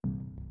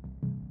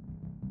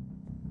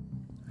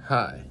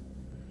Hi,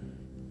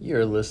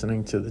 you're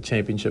listening to the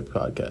Championship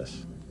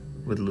Podcast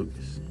with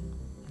Lucas.